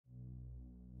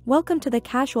Welcome to the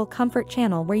Casual Comfort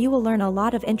channel, where you will learn a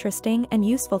lot of interesting and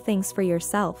useful things for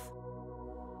yourself.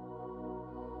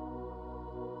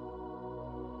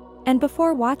 And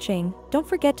before watching, don't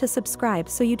forget to subscribe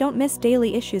so you don't miss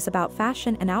daily issues about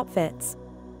fashion and outfits.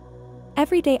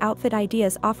 Everyday outfit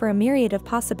ideas offer a myriad of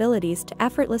possibilities to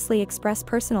effortlessly express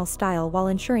personal style while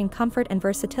ensuring comfort and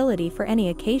versatility for any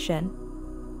occasion.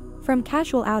 From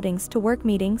casual outings to work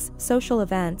meetings, social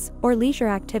events, or leisure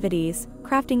activities,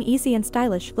 crafting easy and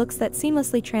stylish looks that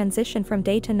seamlessly transition from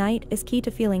day to night is key to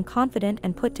feeling confident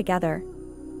and put together.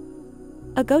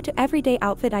 A go-to everyday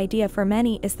outfit idea for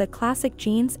many is the classic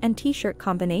jeans and t-shirt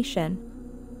combination.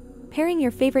 Pairing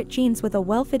your favorite jeans with a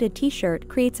well-fitted t-shirt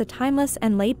creates a timeless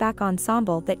and laid-back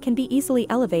ensemble that can be easily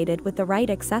elevated with the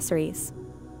right accessories.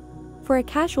 For a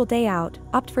casual day out,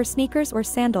 opt for sneakers or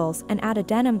sandals and add a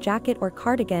denim jacket or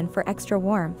cardigan for extra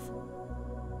warmth.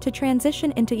 To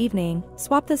transition into evening,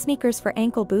 swap the sneakers for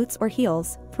ankle boots or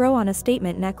heels, throw on a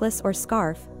statement necklace or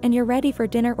scarf, and you're ready for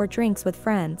dinner or drinks with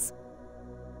friends.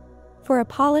 For a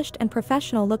polished and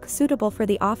professional look suitable for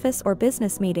the office or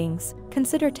business meetings,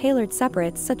 consider tailored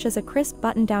separates such as a crisp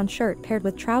button-down shirt paired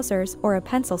with trousers or a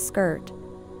pencil skirt.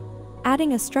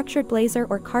 Adding a structured blazer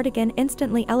or cardigan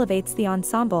instantly elevates the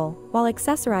ensemble, while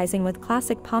accessorizing with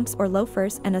classic pumps or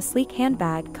loafers and a sleek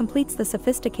handbag completes the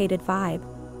sophisticated vibe.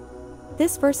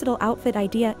 This versatile outfit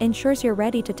idea ensures you're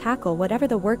ready to tackle whatever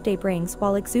the workday brings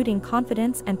while exuding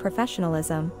confidence and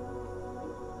professionalism.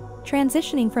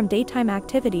 Transitioning from daytime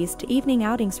activities to evening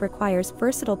outings requires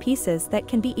versatile pieces that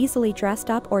can be easily dressed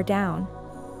up or down.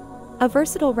 A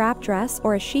versatile wrap dress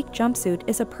or a chic jumpsuit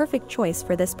is a perfect choice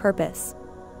for this purpose.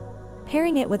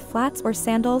 Pairing it with flats or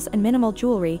sandals and minimal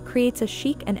jewelry creates a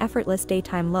chic and effortless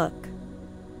daytime look.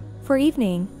 For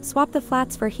evening, swap the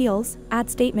flats for heels, add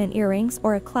statement earrings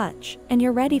or a clutch, and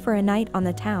you're ready for a night on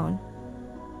the town.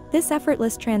 This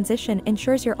effortless transition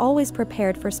ensures you're always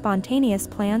prepared for spontaneous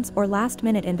plans or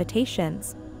last-minute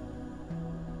invitations.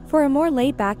 For a more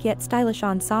laid-back yet stylish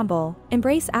ensemble,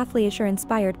 embrace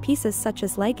athleisure-inspired pieces such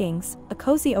as leggings, a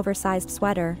cozy oversized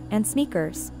sweater, and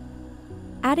sneakers.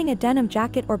 Adding a denim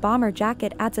jacket or bomber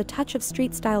jacket adds a touch of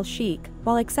street-style chic,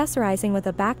 while accessorizing with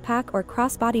a backpack or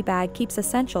crossbody bag keeps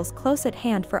essentials close at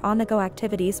hand for on-the-go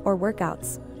activities or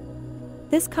workouts.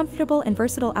 This comfortable and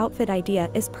versatile outfit idea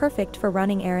is perfect for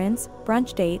running errands,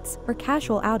 brunch dates, or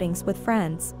casual outings with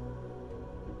friends.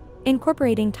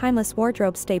 Incorporating timeless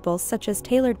wardrobe staples such as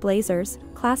tailored blazers,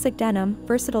 classic denim,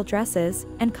 versatile dresses,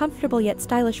 and comfortable yet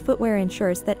stylish footwear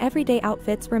ensures that everyday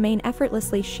outfits remain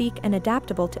effortlessly chic and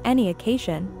adaptable to any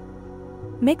occasion.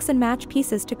 Mix and match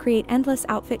pieces to create endless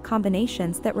outfit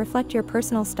combinations that reflect your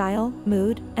personal style,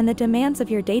 mood, and the demands of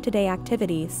your day-to-day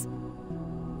activities.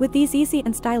 With these easy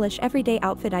and stylish everyday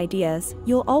outfit ideas,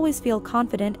 you'll always feel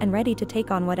confident and ready to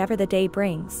take on whatever the day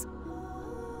brings.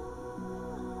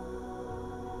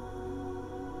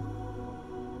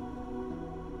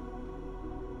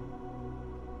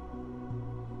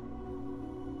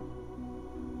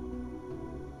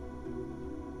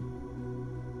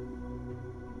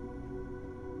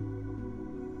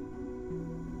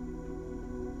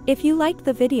 If you liked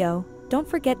the video, don't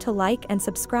forget to like and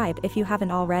subscribe if you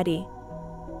haven't already.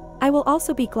 I will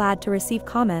also be glad to receive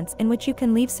comments in which you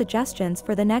can leave suggestions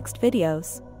for the next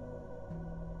videos.